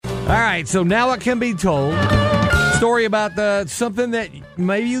right, so now it can be told. Story about something that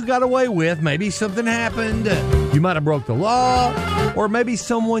maybe you got away with. Maybe something happened. You might have broke the law. Or maybe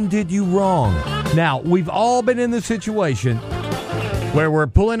someone did you wrong. Now, we've all been in the situation where we're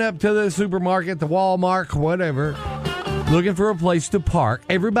pulling up to the supermarket, the Walmart, whatever, looking for a place to park.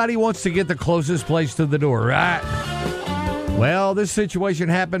 Everybody wants to get the closest place to the door, right? Well, this situation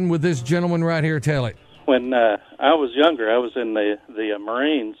happened with this gentleman right here. Tell it. When I was younger, I was in the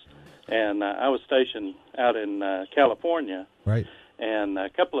Marines, and I was stationed out in California. Right. And a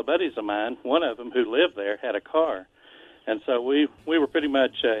couple of buddies of mine, one of them who lived there, had a car. And so we were pretty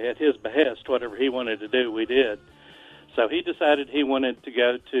much at his behest. Whatever he wanted to do, we did. So he decided he wanted to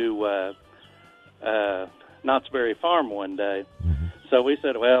go to Knott's Berry Farm one day. Mm-hmm. So we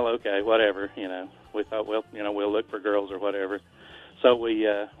said, well, okay, whatever. We thought, well, we'll look for girls or whatever. So we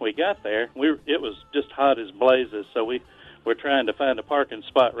got there. It was just hot as blazes. So we were trying to find a parking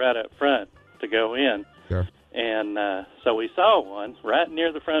spot right up front to go in. Sure. And so we saw one right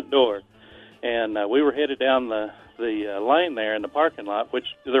near the front door. And we were headed down the lane there in the parking lot, which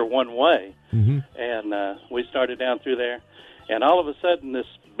they're one way. Mm-hmm. And we started down through there. And all of a sudden, this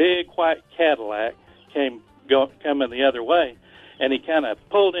big white Cadillac coming the other way. And he kind of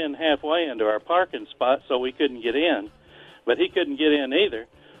pulled in halfway into our parking spot so we couldn't get in. But he couldn't get in either.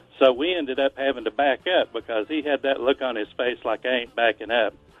 So we ended up having to back up because he had that look on his face like, I ain't backing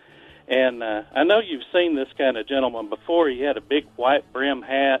up. And I know you've seen this kind of gentleman before. He had a big white brim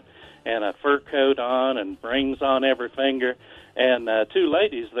hat and a fur coat on and rings on every finger, and two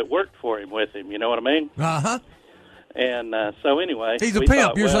ladies that worked for him with him. You know what I mean? Uh-huh. And so anyway. He's a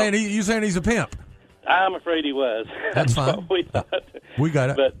pimp. You're saying he's a pimp. I'm afraid he was. That's fine. What we thought. We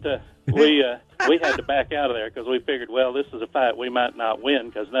got it. But we had to back out of there because we figured, well, this is a fight we might not win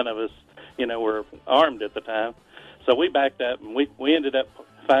because none of us, were armed at the time. So we backed up, and we ended up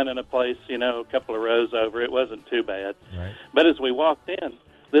finding a place, a couple of rows over. It wasn't too bad. Right. But as we walked in,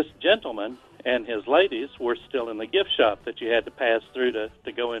 this gentleman and his ladies were still in the gift shop that you had to pass through to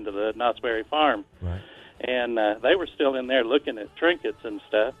go into the Knott's Berry Farm. Right. And they were still in there looking at trinkets and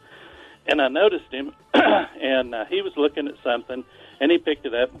stuff. And I noticed him, and he was looking at something, and he picked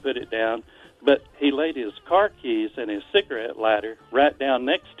it up and put it down. But he laid his car keys and his cigarette lighter right down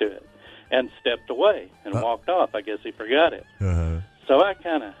next to it and stepped away and walked off. I guess he forgot it. Uh-huh. So I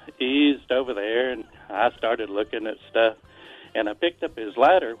kind of eased over there, and I started looking at stuff. And I picked up his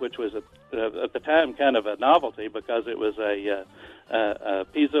lighter, which was at the time kind of a novelty because it was a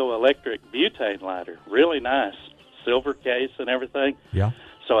piezoelectric butane lighter. Really nice, silver case and everything. Yeah.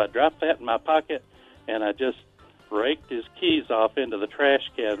 So I dropped that in my pocket, and I just raked his keys off into the trash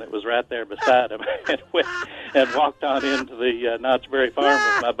can that was right there beside him and walked on into the Knott's Berry Farm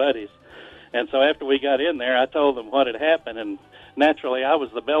with my buddies. And so after we got in there, I told them what had happened, and naturally I was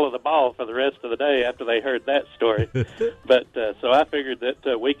the belle of the ball for the rest of the day after they heard that story. But so I figured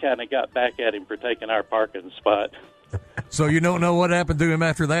that we kind of got back at him for taking our parking spot. So you don't know what happened to him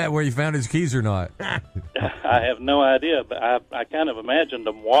after that, where you found his keys or not? I have no idea, but I kind of imagined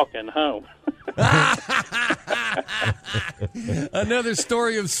him walking home. Another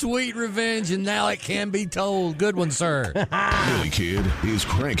story of sweet revenge, and now it can be told. Good one, sir. Billy Kid is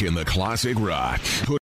cranking the classic rock.